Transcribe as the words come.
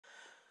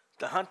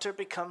The hunter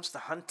becomes the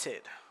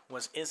hunted.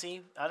 Was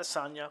Izzy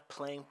Adesanya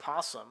playing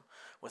possum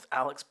with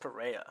Alex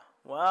Pereira?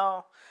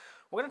 Well,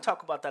 we're going to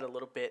talk about that a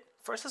little bit.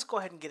 First, let's go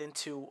ahead and get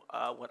into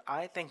what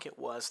I think it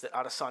was that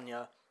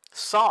Adesanya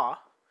saw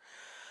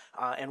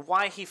and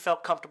why he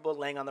felt comfortable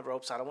laying on the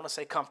ropes. I don't want to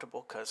say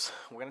comfortable because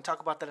we're going to talk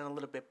about that in a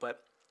little bit,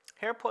 but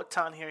here,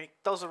 Potan here, he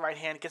throws the right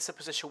hand, gets to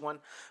position one,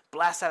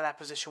 blasts out of that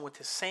position with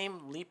his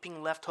same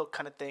leaping left hook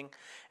kind of thing.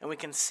 And we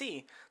can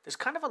see there's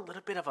kind of a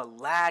little bit of a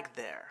lag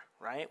there,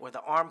 right? Where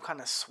the arm kind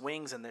of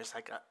swings and there's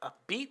like a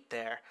beat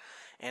there.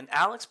 And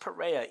Alex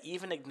Pereira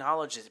even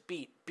acknowledges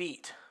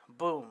beat,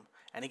 boom.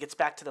 And he gets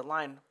back to the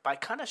line by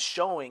kind of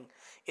showing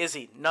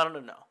Izzy, no.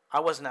 I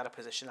wasn't out of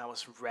position. I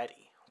was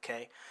ready,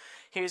 okay?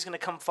 Here he's going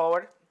to come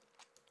forward,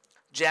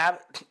 jab.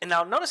 And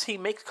now notice he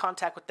makes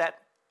contact with that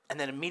and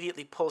then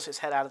immediately pulls his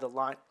head out of the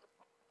line.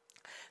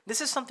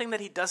 This is something that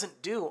he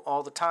doesn't do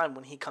all the time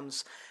when he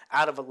comes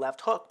out of a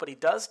left hook, but he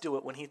does do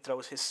it when he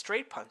throws his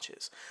straight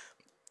punches.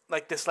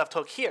 Like this left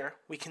hook here,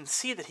 we can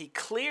see that he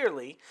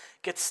clearly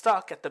gets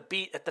stuck at the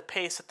beat, at the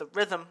pace, at the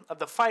rhythm of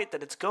the fight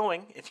that it's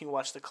going, if you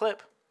watch the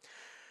clip,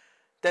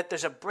 that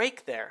there's a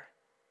break there,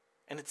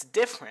 and it's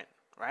different,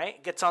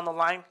 right? Gets on the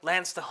line,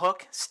 lands the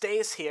hook,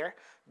 stays here,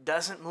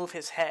 doesn't move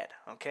his head,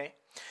 okay?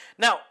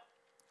 Now,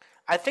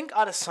 I think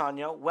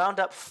Adesanya wound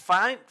up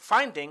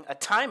finding a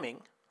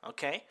timing,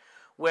 okay,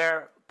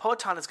 where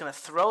Potan is going to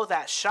throw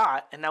that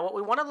shot. And now what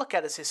we want to look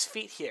at is his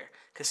feet here.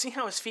 Because see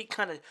how his feet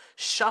kind of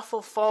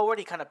shuffle forward?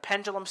 He kind of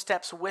pendulum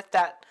steps with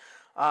that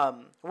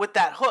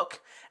hook.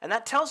 And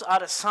that tells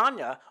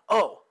Adesanya,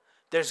 oh,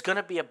 there's going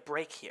to be a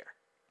break here,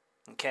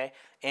 okay?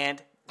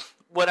 And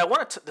what I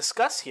want to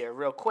discuss here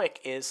real quick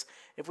is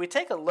if we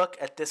take a look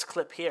at this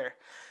clip here,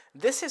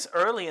 this is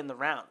early in the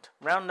round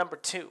number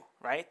 2,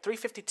 right?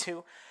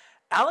 3:52.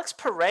 Alex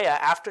Pereira,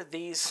 after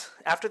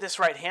this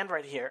right hand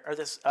right here, or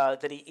this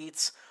that he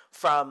eats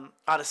from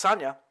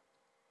Adesanya,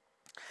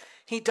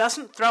 he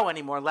doesn't throw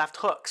any more left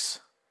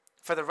hooks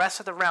for the rest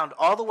of the round,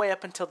 all the way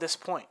up until this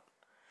point.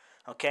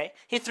 Okay?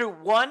 He threw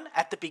one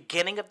at the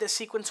beginning of this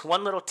sequence,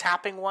 one little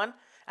tapping one,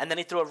 and then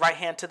he threw a right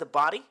hand to the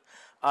body.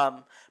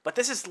 But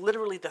this is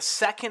literally the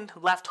second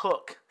left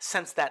hook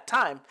since that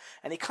time,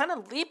 and he kind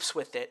of leaps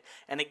with it.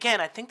 And again,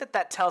 I think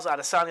that tells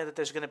Adesanya that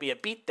there's going to be a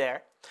beat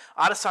there.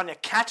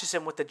 Adesanya catches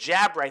him with the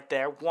jab right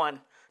there,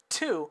 1,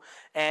 2,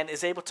 and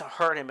is able to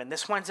hurt him. And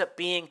this winds up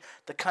being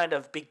the kind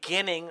of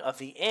beginning of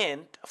the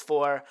end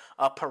for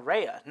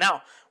Pereira.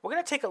 Now, we're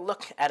going to take a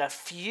look at a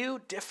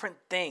few different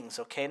things,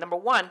 okay? Number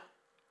 1,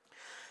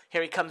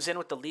 here he comes in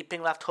with the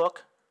leaping left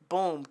hook.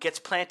 Boom, gets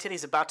planted,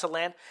 he's about to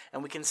land,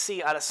 and we can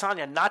see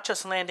Adesanya not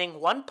just landing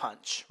one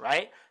punch,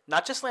 right?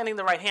 Not just landing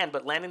the right hand,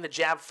 but landing the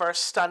jab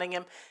first, stunning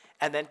him,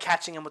 and then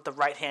catching him with the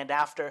right hand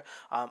after.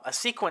 A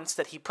sequence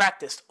that he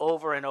practiced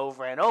over and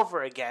over and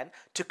over again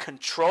to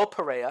control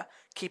Pereira,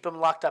 keep him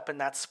locked up in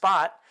that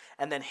spot,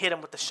 and then hit him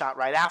with the shot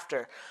right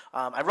after.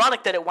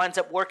 Ironic that it winds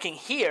up working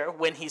here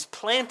when he's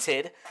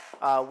planted,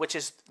 which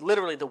is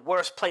literally the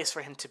worst place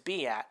for him to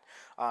be at.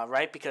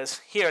 Right? Because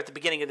here at the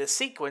beginning of this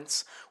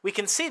sequence, we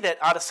can see that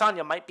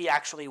Adesanya might be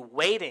actually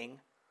waiting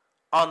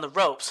on the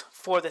ropes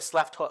for this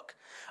left hook.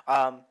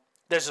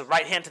 There's a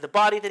right hand to the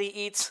body that he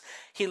eats.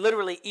 He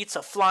literally eats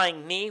a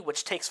flying knee,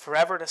 which takes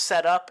forever to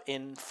set up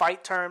in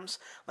fight terms.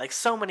 Like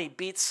so many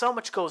beats, so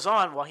much goes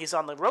on while he's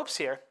on the ropes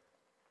here.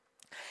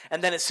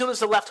 And then as soon as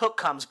the left hook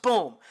comes,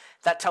 boom,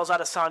 that tells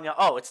Adesanya,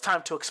 oh, it's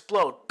time to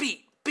explode.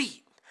 Beat,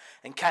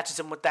 and catches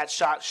him with that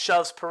shot,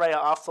 shoves Pereira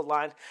off the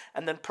line,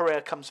 and then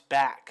Pereira comes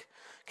back.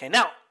 Okay,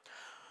 now,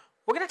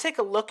 we're going to take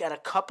a look at a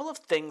couple of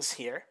things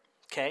here,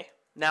 okay?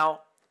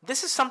 Now,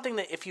 this is something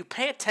that if you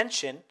pay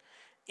attention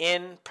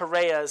in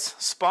Pereira's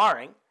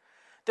sparring,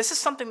 this is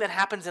something that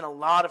happens in a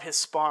lot of his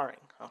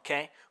sparring,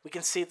 okay? We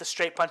can see the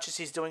straight punches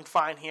he's doing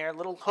fine here, a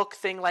little hook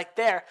thing like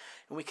there,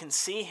 and we can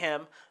see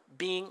him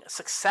being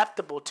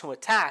susceptible to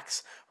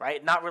attacks,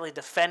 right? Not really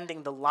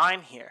defending the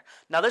line here.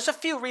 Now, there's a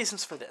few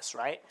reasons for this,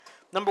 right?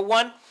 Number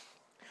 1,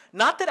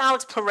 not that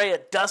Alex Pereira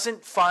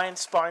doesn't find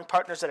sparring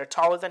partners that are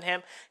taller than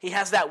him. He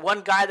has that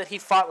one guy that he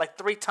fought like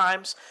 3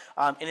 times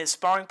in his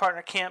sparring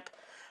partner camp.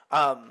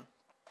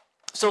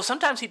 So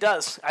sometimes he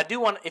does. I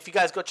do want, if you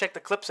guys go check the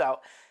clips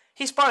out,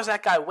 he spars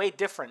that guy way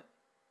different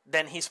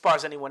than he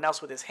spars anyone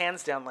else with his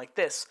hands down like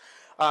this.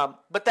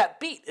 But that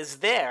beat is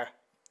there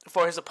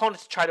for his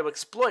opponent to try to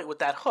exploit with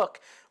that hook.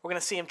 We're going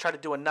to see him try to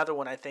do another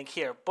one, I think,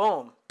 here.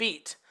 Boom,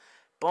 beat,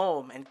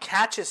 boom, and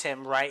catches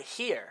him right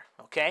here,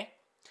 okay?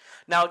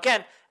 Now,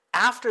 again,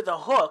 after the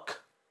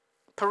hook,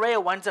 Pereira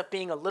winds up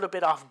being a little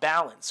bit off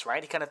balance,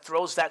 right? He kind of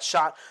throws that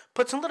shot,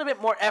 puts a little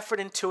bit more effort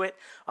into it.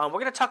 We're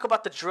going to talk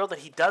about the drill that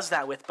he does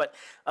that with, but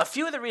a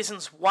few of the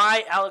reasons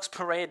why Alex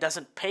Pereira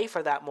doesn't pay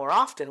for that more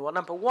often. Well,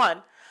 number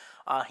 1,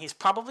 he's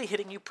probably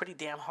hitting you pretty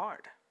damn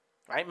hard,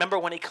 right? Remember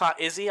when he caught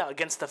Izzy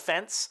against the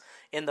fence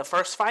in the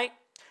first fight?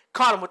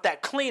 Caught him with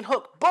that clean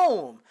hook,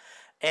 boom!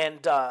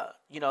 And,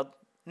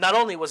 not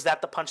only was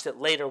that the punch that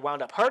later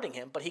wound up hurting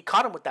him, but he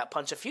caught him with that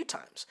punch a few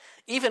times.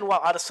 Even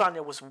while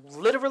Adesanya was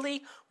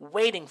literally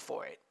waiting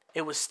for it.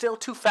 It was still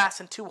too fast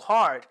and too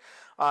hard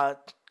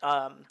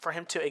for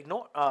him to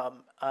ignore,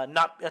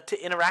 not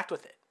to interact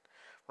with it.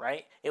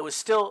 Right? It was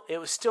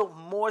still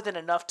more than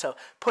enough to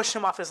push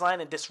him off his line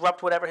and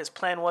disrupt whatever his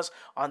plan was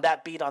on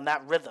that beat, on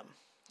that rhythm.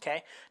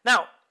 Okay.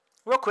 Now,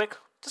 real quick,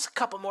 just a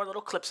couple more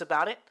little clips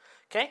about it.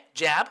 Okay.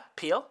 Jab,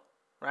 peel,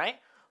 right?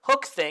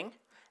 Hook thing.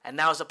 And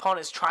now his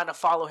opponent is trying to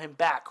follow him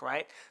back,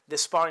 right?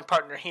 This sparring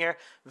partner here,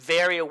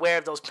 very aware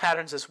of those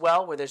patterns as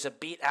well, where there's a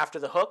beat after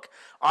the hook.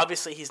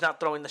 Obviously, he's not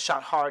throwing the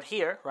shot hard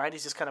here, right?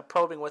 He's just kind of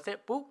probing with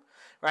it, boop,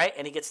 right?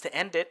 And he gets to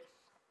end it,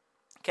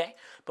 okay?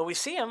 But we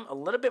see him a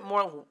little bit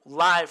more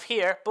live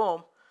here,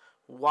 boom,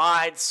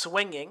 wide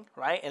swinging,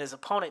 right? And his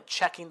opponent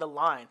checking the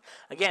line.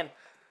 Again,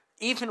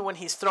 even when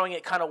he's throwing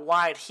it kind of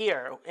wide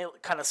here,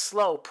 kind of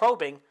slow,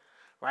 probing,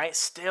 right?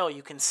 Still,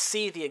 you can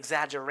see the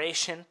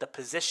exaggeration, the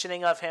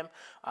positioning of him,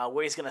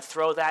 where he's going to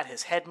throw that,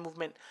 his head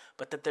movement,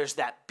 but that there's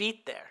that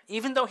beat there.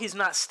 Even though he's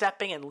not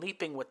stepping and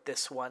leaping with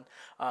this one,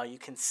 you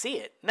can see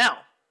it. Now,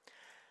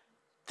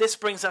 this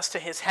brings us to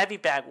his heavy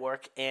bag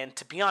work, and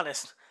to be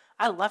honest,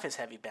 I love his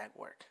heavy bag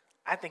work.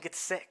 I think it's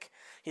sick.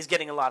 He's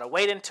getting a lot of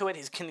weight into it.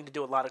 He's getting to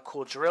do a lot of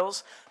cool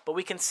drills, but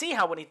we can see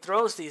how when he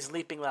throws these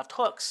leaping left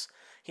hooks,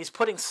 he's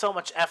putting so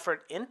much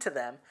effort into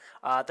them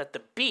that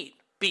the beat,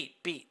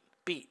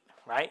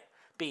 right?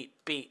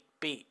 Beat.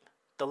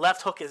 The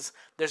left hook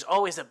there's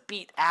always a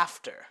beat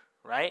after,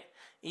 right?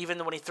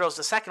 Even when he throws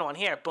the second one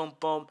here, boom,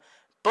 boom,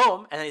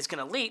 boom, and then he's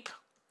going to leap,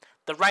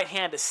 the right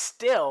hand is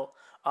still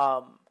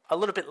a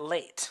little bit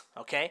late,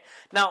 okay?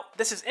 Now,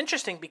 this is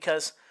interesting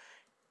because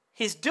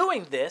he's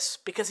doing this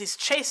because he's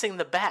chasing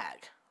the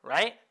bag,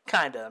 right?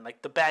 Kind of.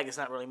 Like the bag is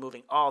not really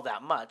moving all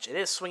that much. It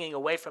is swinging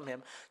away from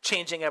him,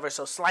 changing ever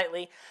so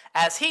slightly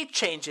as he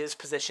changes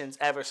positions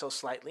ever so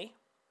slightly.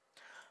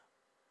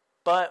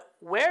 But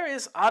where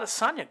is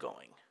Adesanya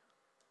going?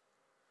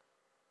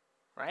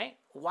 Right?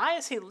 Why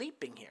is he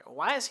leaping here?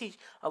 Why is he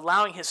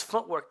allowing his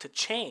footwork to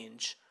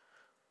change,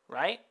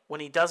 right,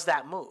 when he does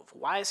that move?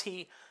 Why is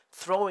he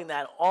throwing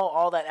that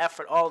all that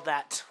effort, all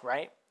that,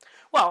 right?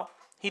 Well,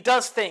 he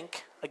does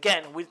think,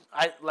 again,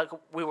 like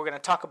we were going to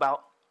talk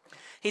about,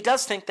 he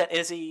does think that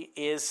Izzy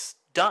is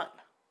done,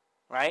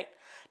 right?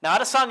 Now,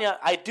 Adesanya,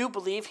 I do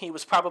believe he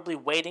was probably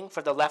waiting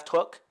for the left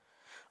hook,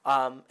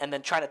 and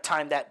then trying to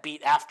time that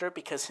beat after,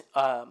 because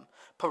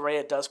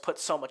Pereira does put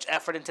so much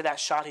effort into that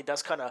shot. He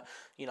does kind of,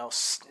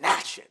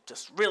 snatch it,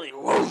 just really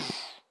whoosh.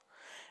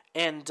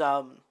 And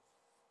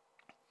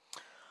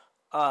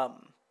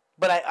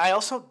but I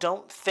also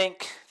don't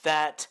think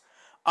that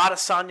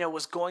Adesanya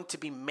was going to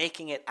be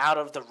making it out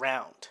of the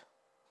round.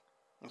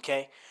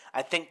 Okay,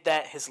 I think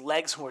that his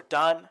legs were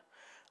done.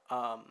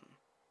 That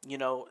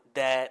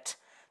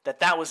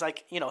was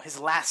like his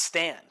last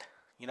stand.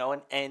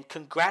 And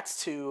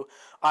congrats to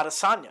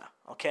Adesanya,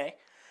 okay?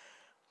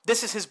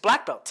 This is his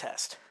black belt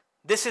test.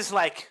 This is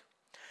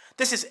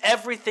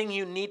everything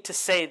you need to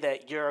say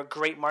that you're a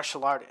great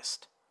martial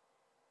artist.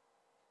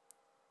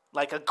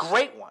 Like a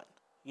great one,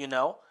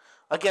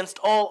 against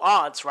all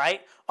odds,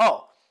 right?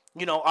 Oh,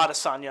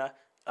 Adesanya,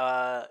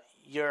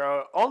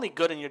 you're only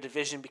good in your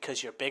division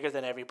because you're bigger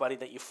than everybody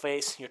that you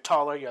face. You're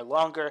taller, you're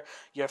longer,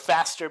 you're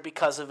faster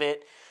because of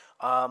it,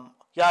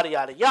 yada,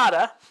 yada,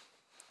 yada.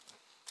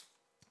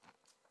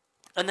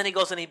 And then he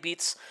goes and he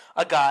beats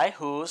a guy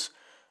who's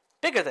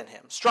bigger than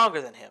him,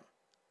 stronger than him,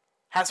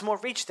 has more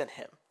reach than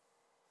him,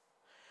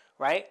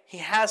 right? He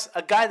has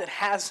a guy that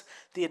has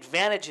the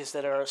advantages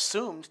that are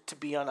assumed to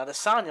be on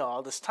Adesanya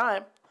all this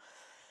time,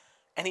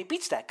 and he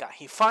beats that guy.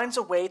 He finds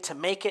a way to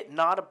make it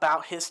not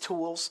about his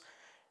tools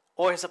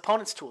or his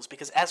opponent's tools,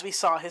 because as we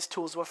saw, his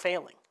tools were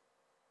failing,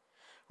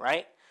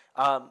 right?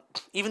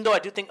 Even though I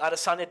do think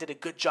Adesanya did a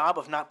good job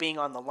of not being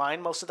on the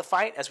line most of the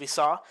fight, as we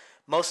saw,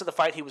 most of the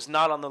fight he was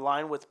not on the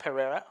line with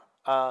Pereira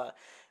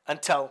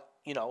until,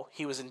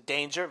 he was in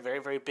danger, very,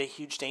 very big,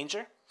 huge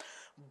danger.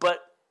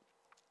 But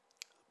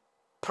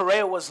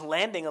Pereira was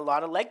landing a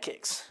lot of leg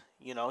kicks.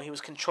 He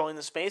was controlling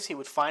the space. He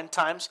would find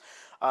times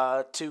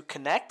to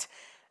connect.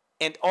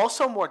 And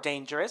also more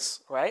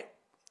dangerous, right?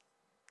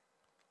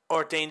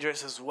 Or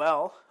dangerous as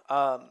well.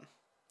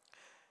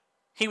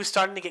 He was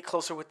starting to get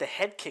closer with the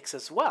head kicks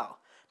as well,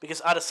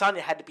 because Adesanya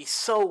had to be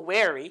so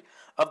wary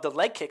of the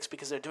leg kicks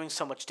because they're doing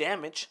so much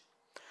damage.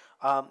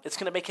 It's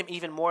going to make him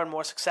even more and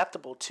more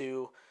susceptible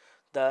to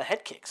the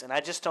head kicks. And I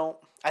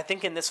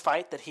think in this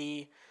fight that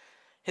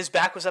his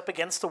back was up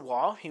against the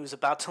wall. He was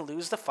about to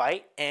lose the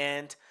fight,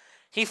 and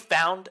he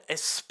found a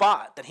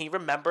spot that he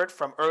remembered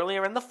from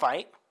earlier in the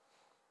fight,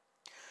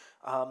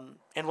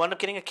 and wound up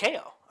getting a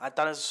KO. I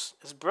thought it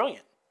was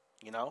brilliant.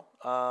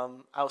 I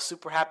was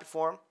super happy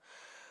for him.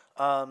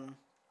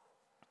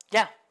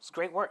 Yeah, it's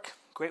great work.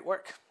 Great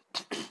work.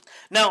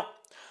 Now,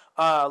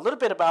 a little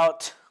bit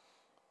about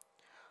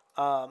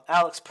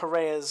Alex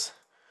Pereira's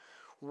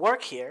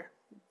work here.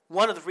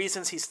 One of the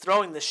reasons he's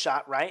throwing this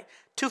shot, right?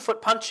 2-foot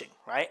punching,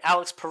 right?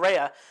 Alex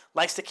Pereira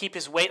likes to keep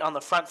his weight on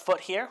the front foot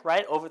here,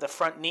 right? Over the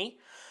front knee.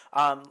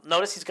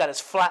 Notice he's got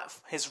his front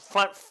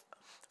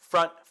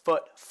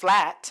foot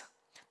flat,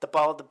 the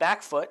ball of the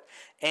back foot,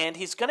 and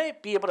he's going to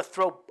be able to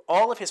throw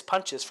all of his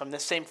punches from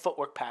this same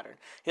footwork pattern.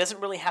 He doesn't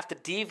really have to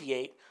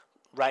deviate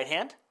right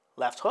hand,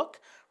 left hook,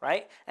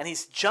 right? And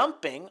he's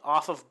jumping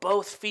off of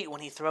both feet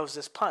when he throws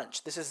this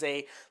punch. This is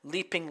a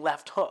leaping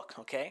left hook,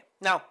 okay?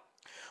 Now,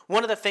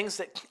 one of the things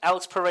that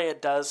Alex Pereira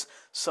does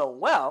so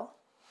well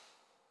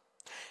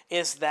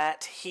is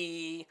that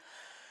he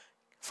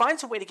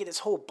finds a way to get his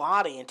whole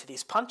body into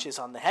these punches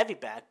on the heavy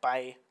bag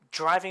by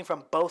driving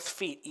from both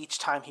feet each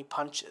time he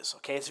punches,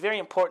 okay? It's very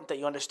important that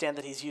you understand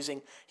that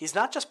he's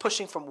not just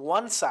pushing from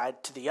one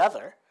side to the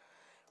other,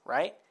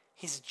 right?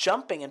 He's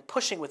jumping and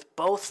pushing with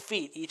both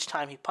feet each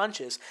time he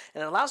punches,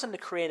 and it allows him to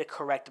create a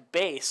correct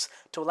base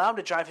to allow him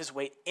to drive his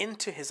weight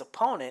into his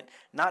opponent,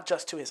 not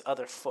just to his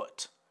other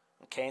foot.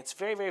 Okay, it's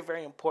very, very,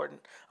 very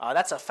important.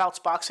 That's a Fouts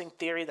boxing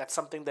theory. That's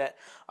something that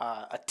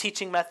a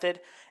teaching method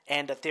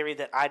and a theory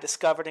that I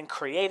discovered and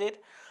created.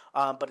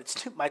 But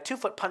it's my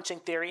 2-foot punching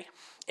theory,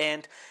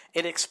 and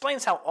it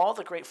explains how all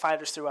the great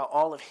fighters throughout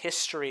all of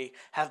history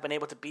have been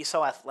able to be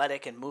so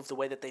athletic and move the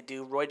way that they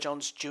do. Roy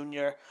Jones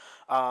Jr.,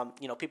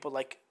 people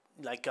like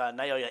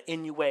Naoya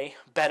Inoue,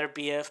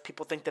 Beterbiev.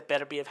 People think that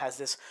Beterbiev has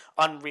this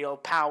unreal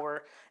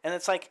power, and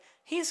it's like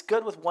he's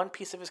good with one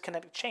piece of his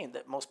kinetic chain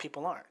that most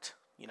people aren't.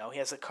 He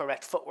has a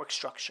correct footwork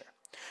structure.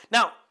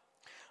 Now,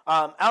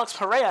 Alex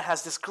Pereira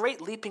has this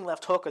great leaping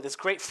left hook, or this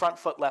great front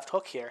foot left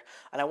hook here,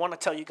 and I want to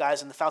tell you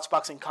guys, in the Fouts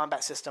Boxing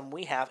Combat System,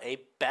 we have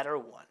a better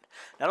one.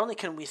 Not only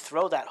can we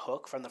throw that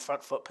hook from the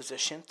front foot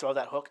position,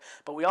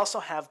 but we also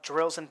have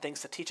drills and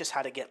things to teach us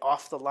how to get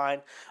off the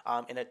line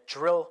in a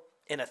drill,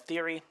 in a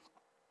theory,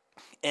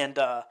 and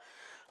how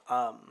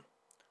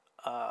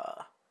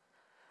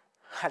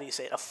do you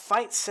say it? A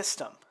fight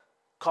system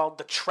called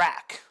the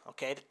track,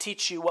 okay, to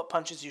teach you what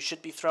punches you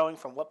should be throwing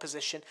from what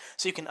position,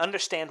 so you can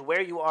understand where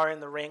you are in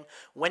the ring,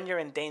 when you're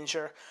in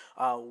danger,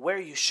 where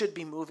you should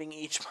be moving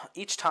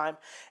each time,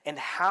 and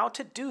how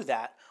to do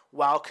that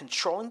while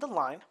controlling the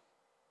line,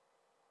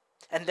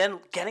 and then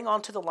getting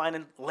onto the line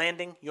and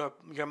landing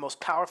your most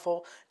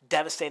powerful,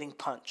 devastating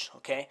punch,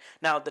 okay?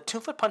 Now, the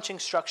 2-foot punching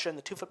structure and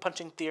the 2-foot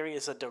punching theory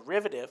is a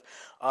derivative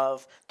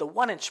of the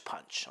 1-inch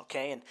punch,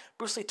 okay? And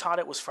Bruce Lee taught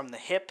it was from the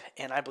hip,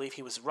 and I believe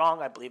he was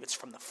wrong. I believe it's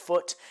from the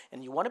foot,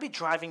 and you want to be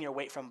driving your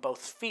weight from both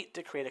feet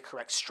to create a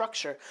correct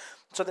structure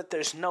so that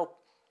there's no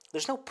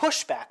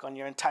pushback on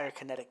your entire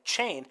kinetic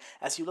chain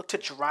as you look to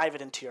drive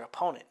it into your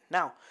opponent.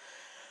 Now,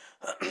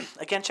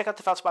 again, check out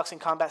the Fouts Boxing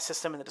Combat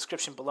System in the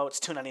description below. It's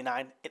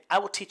 $2.99. I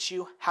will teach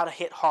you how to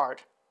hit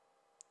hard.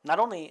 Not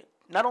only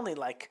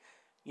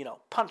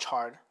punch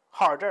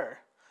harder,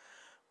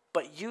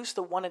 but use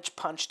the 1-inch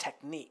punch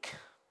technique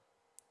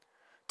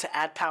to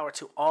add power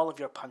to all of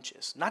your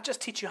punches. Not just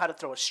teach you how to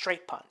throw a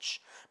straight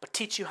punch, but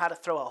teach you how to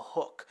throw a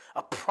hook,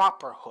 a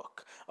proper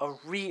hook, a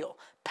real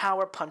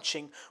power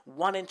punching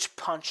 1-inch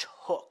punch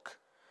hook.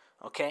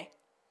 Okay?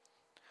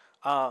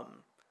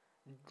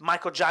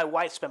 Michael Jai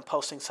White's been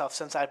posting stuff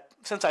since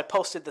I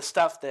posted the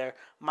stuff there.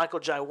 Michael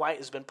Jai White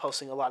has been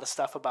posting a lot of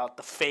stuff about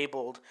the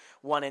fabled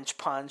 1-inch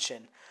punch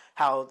and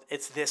how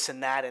it's this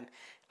and that, and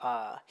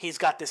he's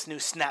got this new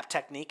snap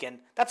technique, and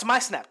that's my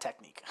snap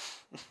technique.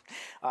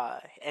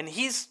 And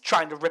he's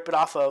trying to rip it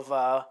off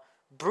of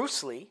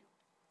Bruce Lee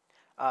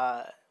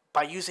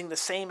by using the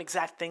same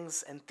exact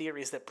things and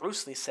theories that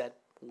Bruce Lee said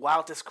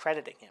while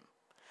discrediting him.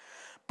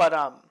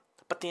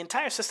 But the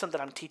entire system that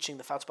I'm teaching,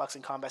 the Fouts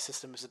Boxing Combat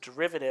System, is a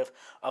derivative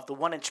of the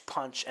 1-inch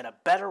punch and a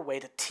better way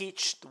to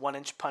teach the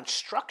 1-inch punch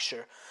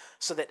structure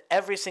so that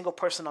every single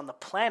person on the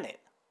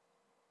planet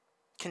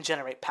can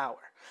generate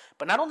power.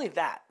 But not only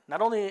that,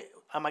 not only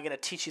am I going to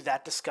teach you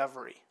that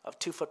discovery of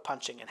 2-foot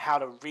punching and how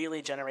to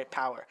really generate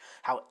power,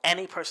 how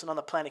any person on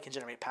the planet can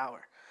generate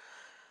power,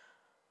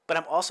 but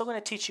I'm also going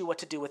to teach you what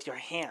to do with your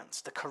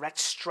hands, the correct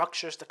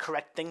structures, the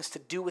correct things to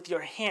do with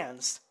your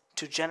hands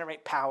to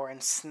generate power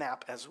and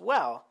snap as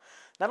well.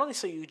 Not only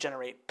so you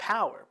generate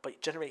power, but you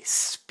generate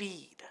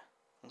speed,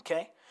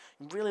 okay?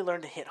 You really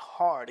learn to hit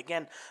hard.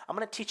 Again, I'm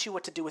going to teach you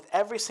what to do with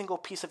every single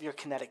piece of your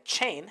kinetic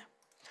chain.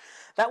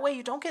 That way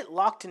you don't get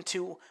locked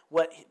into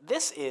what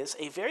this is,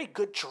 a very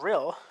good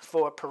drill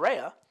for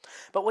Pereira,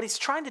 but what he's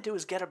trying to do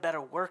is get a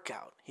better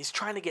workout. He's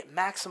trying to get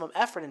maximum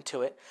effort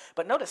into it,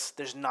 but notice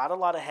there's not a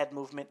lot of head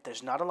movement,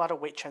 there's not a lot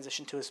of weight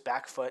transition to his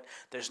back foot,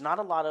 there's a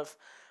lot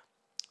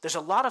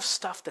of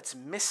stuff that's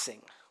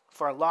missing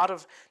for a lot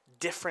of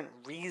different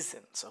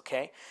reasons,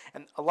 okay?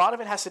 And a lot of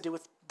it has to do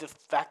with the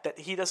fact that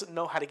he doesn't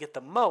know how to get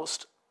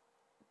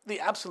the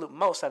absolute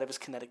most out of his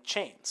kinetic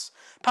chains.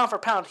 Pound for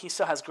pound, he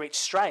still has great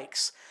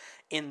strikes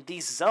in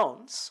these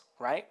zones,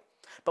 right?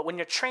 But when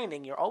you're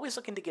training, you're always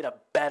looking to get a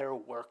better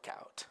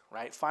workout,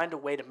 right? Find a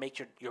way to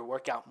make your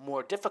workout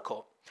more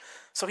difficult.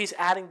 So he's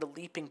adding the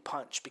leaping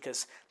punch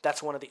because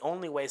that's one of the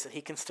only ways that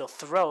he can still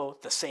throw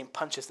the same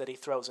punches that he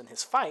throws in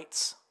his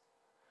fights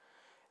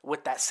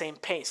with that same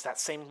pace, that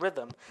same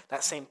rhythm,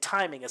 that same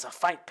timing as a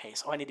fight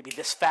pace. Oh, I need to be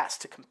this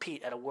fast to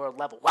compete at a world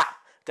level. Wow,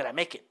 did I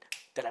make it?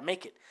 Did I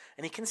make it?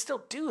 And he can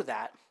still do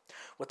that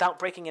without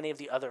breaking any of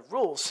the other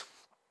rules.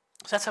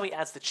 So that's how he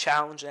adds the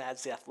challenge and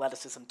adds the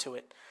athleticism to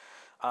it.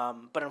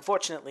 But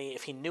unfortunately,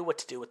 if he knew what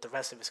to do with the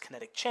rest of his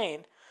kinetic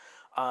chain,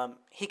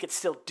 he could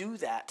still do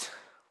that,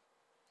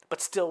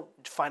 but still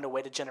find a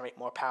way to generate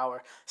more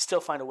power, still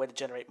find a way to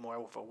generate more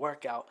of a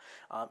workout.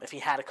 If he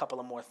had a couple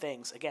of more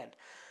things, again,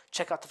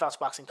 check out the Fouts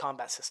Boxing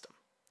Combat System.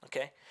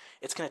 Okay,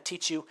 it's going to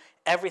teach you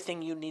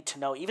everything you need to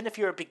know, even if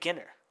you're a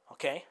beginner.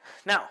 Okay,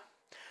 now,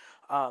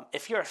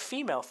 if you're a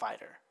female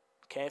fighter,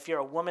 okay, if you're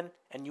a woman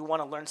and you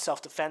want to learn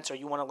self-defense, or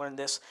you want to learn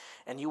this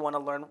and you want to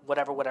learn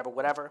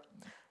whatever,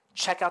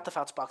 check out the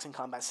Fouts Boxing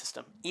Combat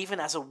System. Even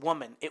as a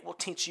woman, it will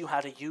teach you how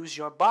to use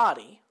your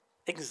body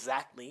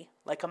exactly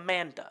like a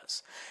man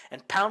does.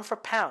 And pound for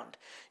pound,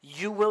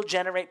 you will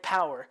generate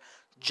power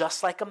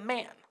just like a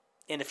man.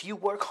 And if you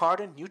work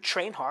hard and you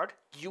train hard,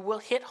 you will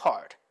hit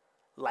hard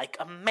like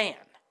a man.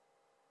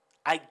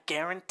 I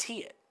guarantee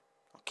it.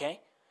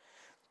 Okay?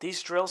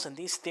 These drills and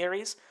these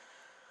theories,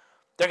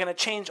 they're going to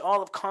change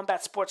all of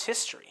combat sports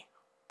history.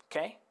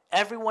 Okay?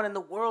 Everyone in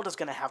the world is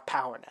going to have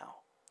power now.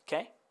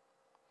 Okay?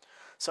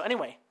 So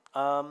anyway,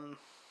 yeah,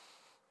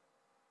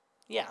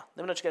 let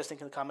me know what you guys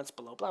think in the comments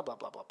below. Blah, blah,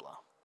 blah, blah, blah.